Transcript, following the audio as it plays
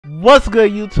What's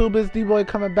good, YouTube? It's D-Boy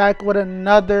coming back with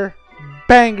another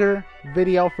banger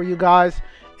video for you guys.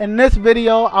 In this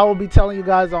video, I will be telling you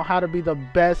guys on how to be the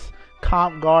best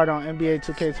comp guard on NBA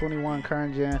 2K21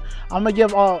 current gen. I'm gonna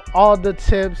give all the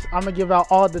tips. I'm gonna give out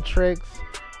all the tricks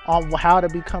on how to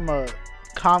become a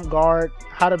comp guard,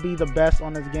 how to be the best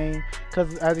on this game.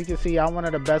 Because as you can see, I'm one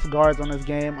of the best guards on this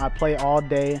game. I play all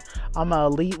day. I'm an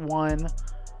elite 1.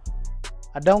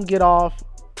 I don't get off.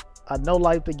 I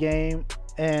no-life the game.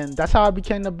 And that's how I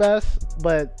became the best.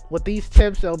 But with these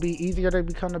tips, it'll be easier to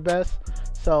become the best.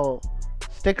 So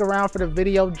stick around for the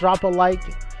video. Drop a like.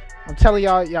 I'm telling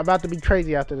y'all about to be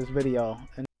crazy after this video.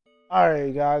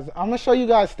 Alright guys, I'm gonna show you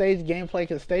guys stage gameplay,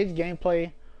 because stage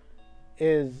gameplay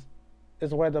is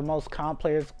where the most comp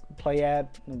players play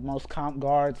at, the most comp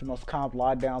guards, most comp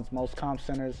lockdowns, most comp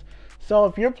centers. So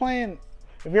if you're playing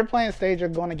stage, you're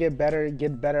going to get better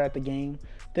at the game.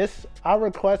 I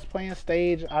request playing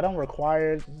stage. I don't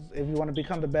require it if you want to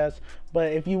become the best,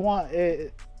 but if you want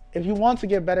to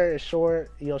get better,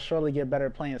 you'll surely get better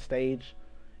playing stage.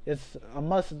 It's a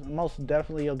most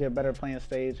definitely you'll get better playing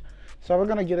stage. So we're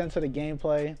gonna get into the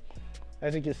gameplay.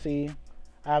 As you can see,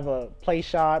 I have a play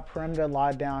shot, perimeter,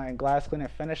 lockdown, and glass cleaner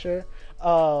finisher.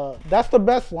 That's the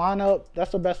best lineup.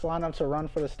 That's the best lineup to run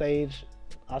for the stage.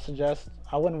 I suggest.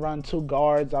 I wouldn't run 2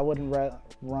 guards. I wouldn't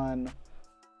run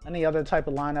any other type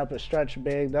of lineup, a stretch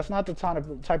big. That's not the type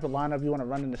of lineup you want to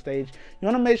run in the stage. You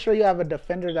want to make sure you have a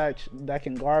defender that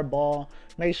can guard ball.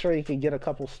 Make sure you can get a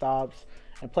couple stops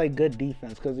and play good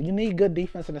defense, because you need good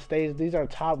defense in the stage. These are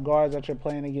top guards that you're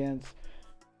playing against.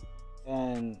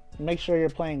 And make sure you're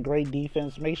playing great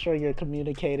defense. Make sure you're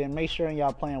communicating. Make sure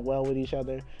y'all playing well with each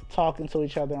other, talking to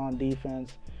each other on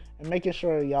defense, and making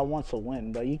sure y'all want to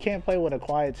win. But you can't play with a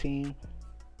quiet team.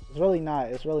 It's really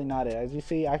not it. As you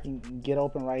see, I can get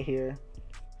open right here.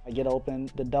 I get open,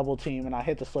 the double team, and I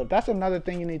hit the slip. That's another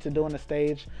thing you need to do in the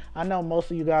stage. I know most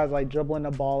of you guys like dribbling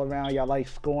the ball around. Y'all like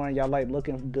scoring. Y'all like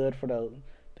looking good for the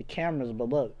cameras. But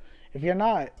look, if you're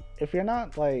not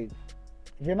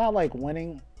like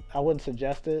winning, I wouldn't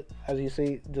suggest it. As you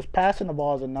see, just passing the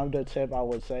ball is another tip, I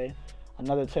would say.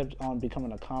 Another tip on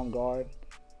becoming a comp guard.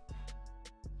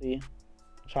 See,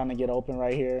 trying to get open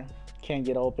right here. Can't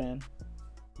get open.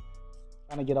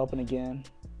 Trying to get open again.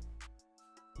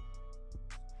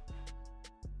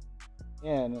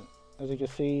 And as you can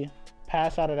see,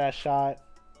 pass out of that shot.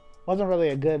 Wasn't really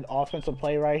a good offensive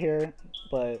play right here,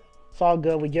 but it's all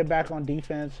good. We get back on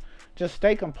defense. Just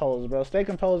stay composed, bro. Stay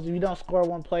composed. If you don't score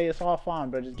one play, it's all fine,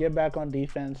 bro. Just get back on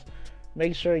defense.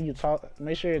 Make sure your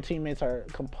teammates are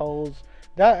composed.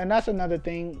 That's another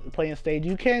thing playing stage.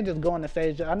 You can't just go on the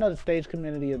stage. I know the stage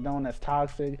community is known as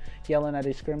toxic, yelling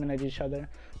at screaming at each other.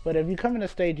 But if you come in the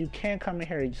stage, you can't come in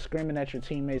here screaming at your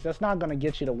teammates. That's not gonna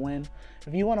get you to win.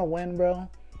 If you want to win, bro,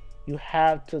 you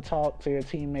have to talk to your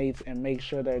teammates and make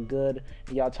sure they're good.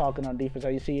 Y'all talking on defense.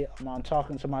 As you see, I'm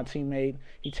talking to my teammate.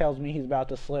 He tells me he's about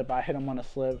to slip. I hit him on a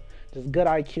slip. Just good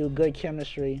IQ, good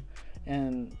chemistry,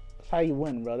 and that's how you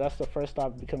win, bro. That's the first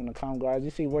step becoming a comp guard. As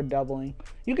you see, we're doubling.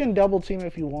 You can double team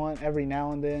if you want. Every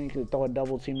now and then, you can throw a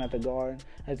double team at the guard.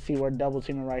 As you see, we're double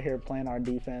teaming right here, playing our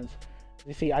defense.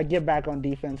 You see, I get back on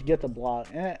defense, get the block.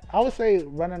 And I would say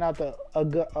running out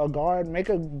a guard, make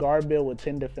a guard build with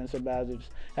 10 defensive badges.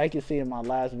 As you can see in my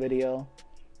last video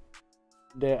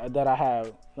that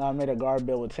I made a guard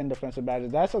build with 10 defensive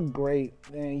badges. That's a great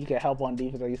thing. You can help on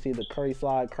defense. Like you see the Curry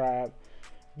slide crab.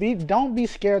 Don't be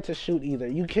scared to shoot either.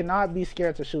 You cannot be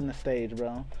scared to shoot in the stage,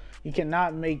 bro. You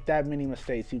cannot make that many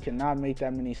mistakes. You cannot make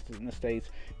that many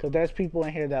mistakes, because there's people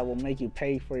in here that will make you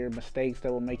pay for your mistakes,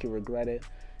 that will make you regret it.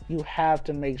 You have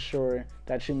to make sure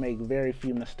that you make very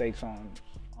few mistakes in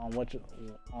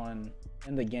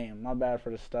the game. My bad for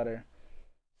the stutter.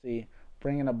 See,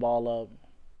 bringing the ball up,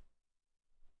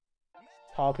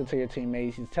 talking to your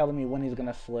teammates. He's telling me when he's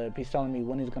gonna slip. He's telling me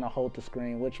when he's gonna hold the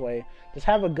screen, which way. Just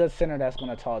have a good center that's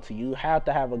gonna talk to you. You have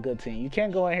to have a good team. You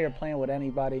can't go in here playing with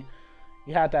anybody.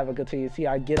 You have to have a good team. See,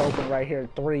 I get open right here,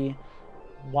 3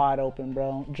 wide open,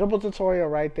 bro. Dribble tutorial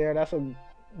right there. That's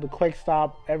the quick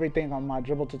stop, everything on my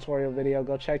dribble tutorial video.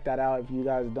 Go check that out if you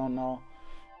guys don't know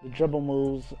the dribble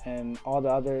moves and all the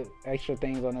other extra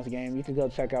things on this game. You can go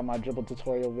check out my dribble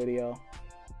tutorial video.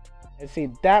 And see,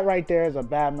 that right there is a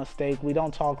bad mistake. We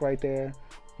don't talk right there.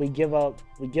 We give up.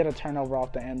 We get a turnover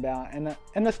off the inbound. And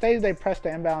in the stage, they press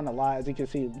the inbound a lot. As you can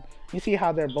see, you see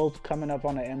how they're both coming up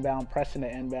on the inbound, pressing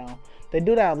the inbound. They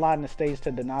do that a lot in the stage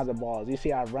to deny the balls. You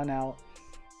see, I run out,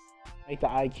 make the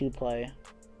IQ play.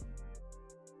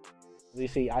 As you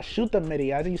see, I shoot the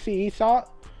midi. As you see,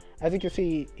 as you can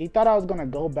see, he thought I was gonna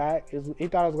go back. He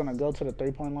thought I was gonna go to the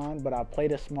 3-point line, but I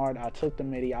played it smart. I took the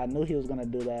midi. I knew he was gonna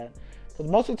do that.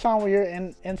 Because most of the time when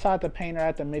you're inside the paint or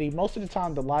at the midi, most of the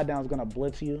time the lockdown is going to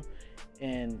blitz you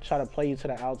and try to play you to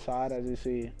the outside. As you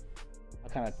see, I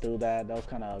kind of threw that. That was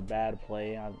kind of a bad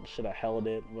play. I should have held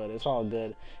it, but it's all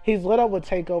good. He's lit up with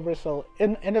takeover, so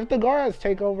and if the guard has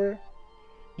takeover,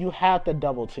 you have to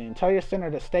double team. Tell your center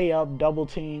to stay up, double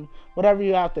team, whatever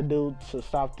you have to do to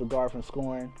stop the guard from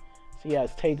scoring. So he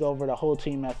has takeover. The whole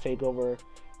team has takeover.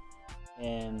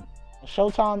 And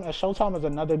Showtime is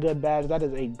another good badge. That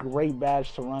is a great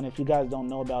badge to run if you guys don't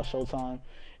know about Showtime.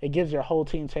 It gives your whole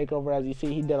team takeover. As you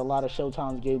see, he did a lot of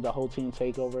Showtimes, gave the whole team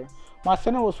takeover. My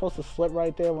center was supposed to slip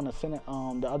right there when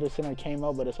the other center came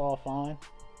up, but it's all fine.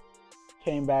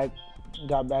 Came back,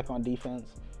 got back on defense.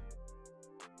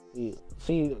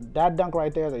 See that dunk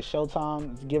right there is a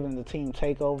Showtime. It's giving the team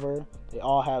takeover. They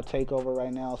all have takeover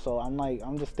right now. So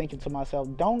I'm just thinking to myself,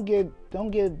 don't get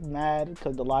mad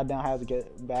because the lockdown has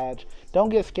a badge. Don't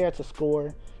get scared to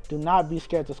score. Do not be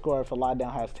scared to score if a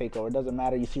lockdown has takeover. It doesn't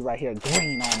matter. You see right here,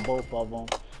 green on both of them.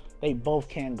 They both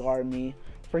can't guard me.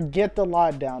 Forget the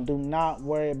lockdown. Do not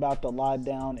worry about the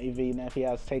lockdown even if he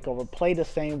has takeover. Play the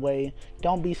same way.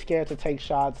 Don't be scared to take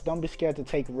shots. Don't be scared to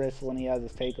take risks when he has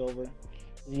his takeover.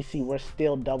 As you see, we're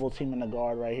still double teaming the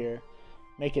guard right here.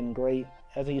 Making great.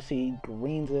 As you see, he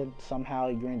greens it. Somehow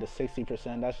he greened to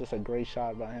 60%. That's just a great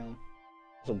shot by him.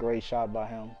 It's a great shot by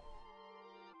him.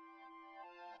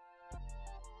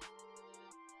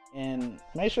 And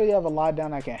make sure you have a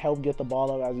lockdown that can help get the ball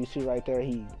up. As you see right there,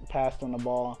 he passed on the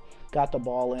ball, got the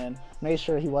ball in. Made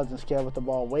sure he wasn't scared with the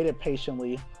ball. Waited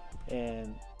patiently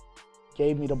and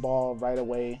gave me the ball right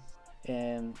away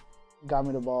and got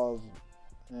me the balls.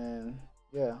 And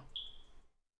yeah,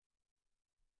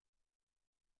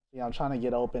 I'm trying to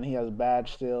get open. He has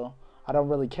badge still. I don't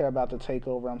really care about the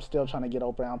takeover. I'm still trying to get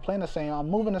open. I'm playing the same. I'm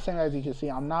moving the same. As you can see,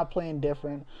 I'm not playing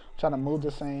different. I'm trying to move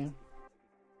the same.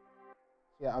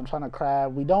 Yeah, I'm trying to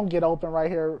crab. We don't get open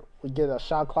right here. We get a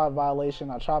shot clock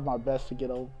violation. I tried my best to get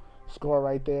a score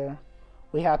right there.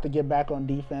 We have to get back on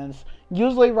defense.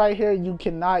 Usually right here, you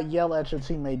cannot yell at your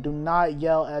teammate. Do not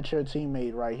yell at your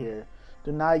teammate right here.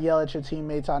 Do not yell at your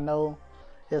teammates. I know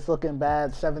it's looking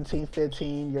bad.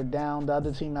 17-15. You're down. The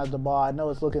other team has the ball. I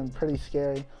know it's looking pretty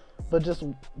scary. But just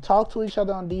talk to each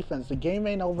other on defense. The game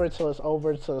ain't over until it's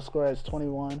over. So the score is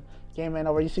 21. Game ain't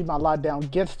over. You see my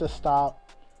lockdown gets the stop.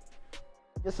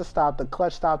 Gets the stop. The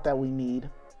clutch stop that we need.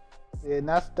 And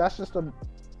that's just a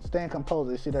staying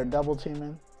composed. You see they're double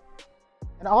teaming.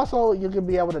 And also you can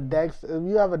be able to dex. If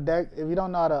you have a deck, if you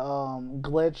don't know how to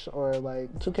glitch, or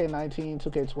like 2K19,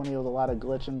 2K20, there's a lot of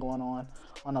glitching going on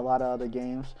a lot of other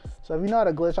games. So if you know how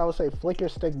to glitch, I would say flick your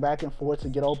stick back and forth to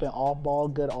get open off ball.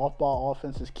 Good off ball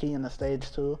offense is key in the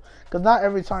stage too. Because not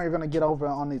every time you're gonna get over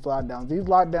on these lockdowns. These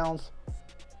lockdowns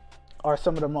are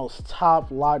some of the most top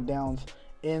lockdowns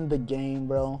in the game,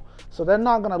 bro. So they're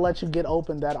not gonna let you get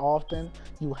open that often.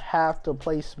 You have to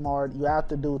play smart. You have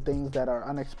to do things that are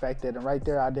unexpected. And right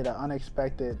there, I did an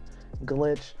unexpected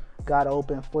glitch. Got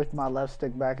open, flicked my left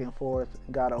stick back and forth,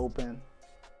 got open,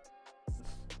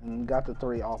 and got the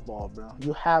 3 off ball, bro.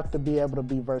 You have to be able to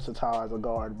be versatile as a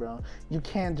guard, bro. You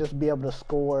can't just be able to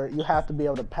score. You have to be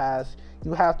able to pass.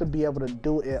 You have to be able to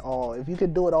do it all. If you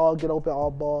can do it all, get open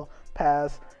off ball,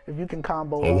 pass. If you can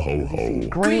combo up, as you see,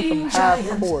 green from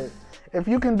half court. If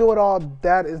you can do it all,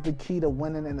 that is the key to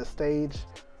winning in the stage.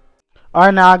 All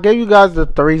right, now I gave you guys the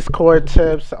 3-score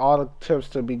tips, all the tips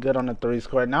to be good on the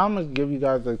 3-score. Now I'm gonna give you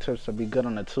guys the tips to be good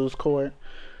on the 2-score.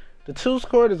 The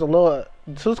 2-score is the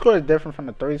 2-score is different from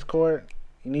the 3-score.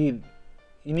 You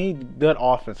need good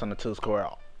offense on the 2-score.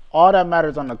 All that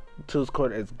matters on the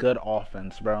 2-score is good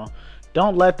offense, bro.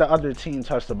 Don't let the other team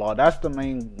touch the ball. That's the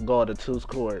main goal of the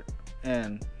 2-score.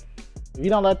 And if you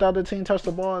don't let the other team touch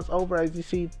the ball, it's over. As you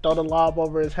see, throw the lob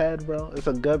over his head, bro. It's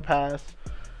a good pass.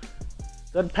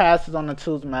 Good passes on the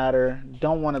 2s matter.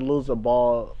 Don't want to lose the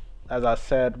ball. As I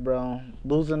said, bro,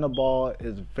 losing the ball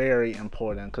is very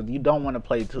important because you don't want to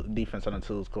play defense on the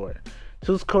 2-score.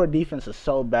 2-score defense is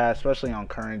so bad, especially on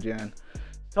current gen.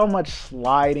 So much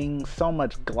sliding, so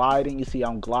much gliding. You see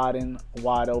I'm gliding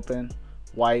wide open.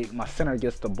 White, my center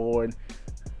gets the board.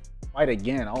 White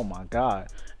again, oh my god.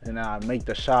 And I make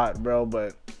the shot, bro,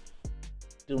 but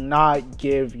do not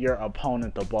give your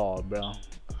opponent the ball, bro.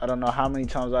 I don't know how many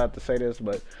times I have to say this,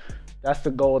 but that's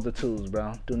the goal of the 2s,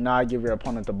 bro. Do not give your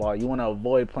opponent the ball. You want to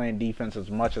avoid playing defense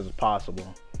as much as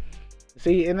possible.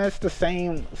 See, and it's the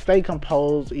same. Stay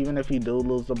composed even if you do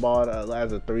lose the ball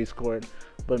as a 3-score.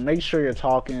 But make sure you're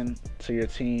talking to your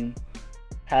team,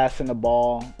 passing the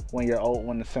ball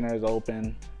when the center is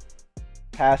open.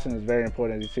 Passing is very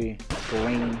important. As you see,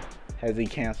 green has he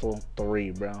canceled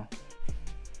 3, bro.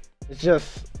 It's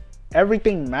just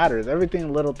everything matters. Every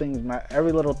little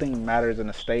thing matters in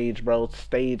a stage, bro.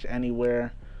 Stage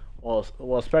anywhere. Well,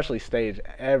 especially stage.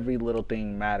 Every little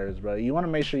thing matters, bro. You want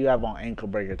to make sure you have on ankle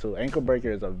breaker too. Ankle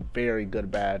breaker is a very good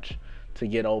badge to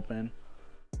get open.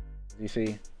 You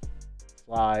see,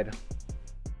 slide,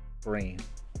 green.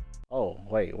 Oh,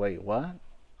 wait, what?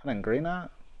 I didn't green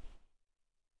that.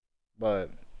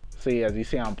 But see, as you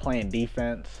see, I'm playing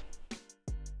defense.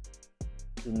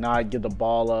 Do not give the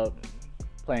ball up.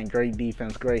 Playing great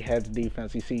defense, great heads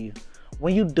defense. You see,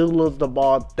 when you do lose the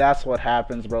ball, that's what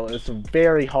happens, bro. It's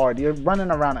very hard. You're running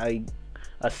around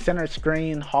a center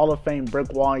screen, Hall of Fame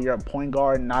brick wall. You're a point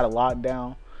guard, not a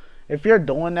lockdown. If you're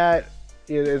doing that,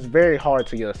 it's very hard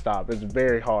to get a stop. It's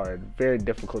very hard, very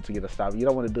difficult to get a stop. You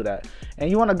don't want to do that. And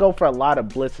you want to go for a lot of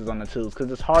blitzes on the twos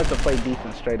because it's hard to play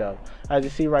defense straight up. As you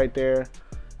see right there,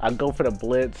 I go for the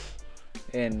blitz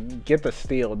and get the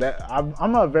steal.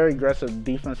 I'm a very aggressive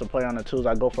defensive player on the twos.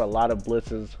 I go for a lot of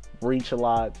blitzes, reach a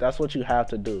lot. That's what you have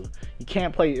to do. You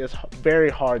can't play. It's very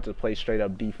hard to play straight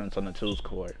up defense on the twos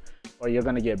court, or you're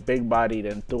gonna get big bodied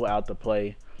and threw out the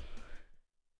play.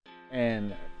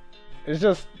 And it's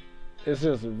just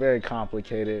very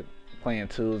complicated playing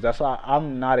twos. That's why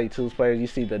I'm not a twos player. You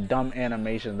see the dumb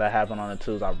animations that happen on the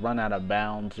twos. I run out of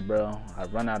bounds, bro. I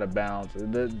run out of bounds.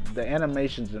 The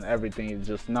animations and everything is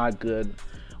just not good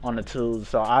on the twos.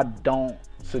 So I don't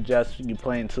suggest you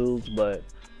playing twos, but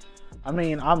I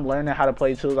mean, I'm learning how to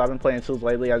play twos. I've been playing twos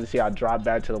lately. As you see, I drop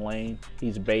back to the lane.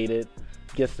 He's baited,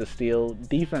 gets the steal.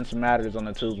 Defense matters on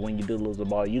the twos when you do lose the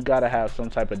ball. You gotta have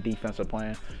some type of defensive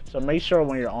plan. So make sure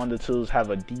when you're on the twos, have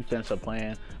a defensive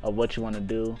plan of what you want to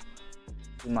do.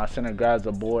 My center grabs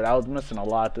the board. I was missing a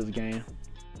lot this game.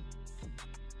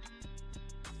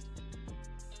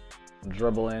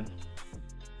 Dribbling.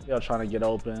 Still trying to get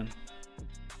open.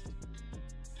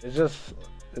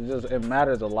 It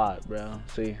matters a lot, bro.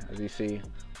 See, as you see,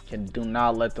 do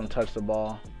not let them touch the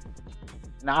ball.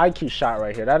 Now IQ shot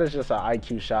right here. That is just an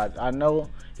IQ shot. I know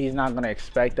he's not gonna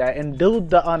expect that. And do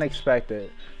the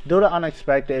unexpected. Do the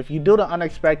unexpected. If you do the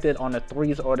unexpected on the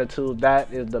threes or the twos,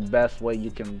 that is the best way you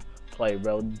can play,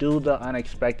 bro. Do the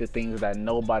unexpected things that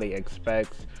nobody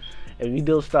expects. If you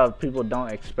do stuff people don't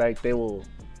expect, they will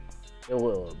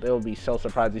be so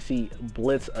surprised. You see,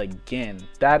 blitz again.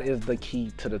 That is the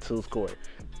key to the twos court.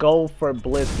 Go for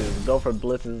blitzes. Go for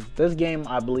blitzes. This game,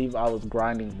 I believe I was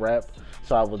grinding rep,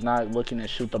 so I was not looking to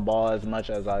shoot the ball as much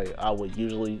as I would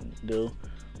usually do.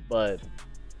 But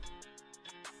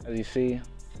as you see,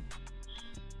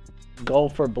 go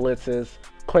for blitzes.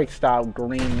 Quick stop,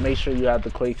 green. Make sure you have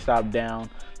the quick stop down.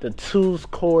 The twos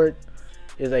court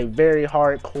is a very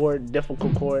hard court,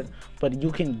 difficult court, but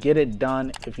you can get it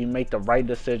done if you make the right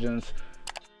decisions.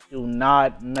 Do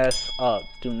not mess up.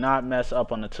 Do not mess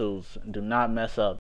up on the twos. Do not mess up.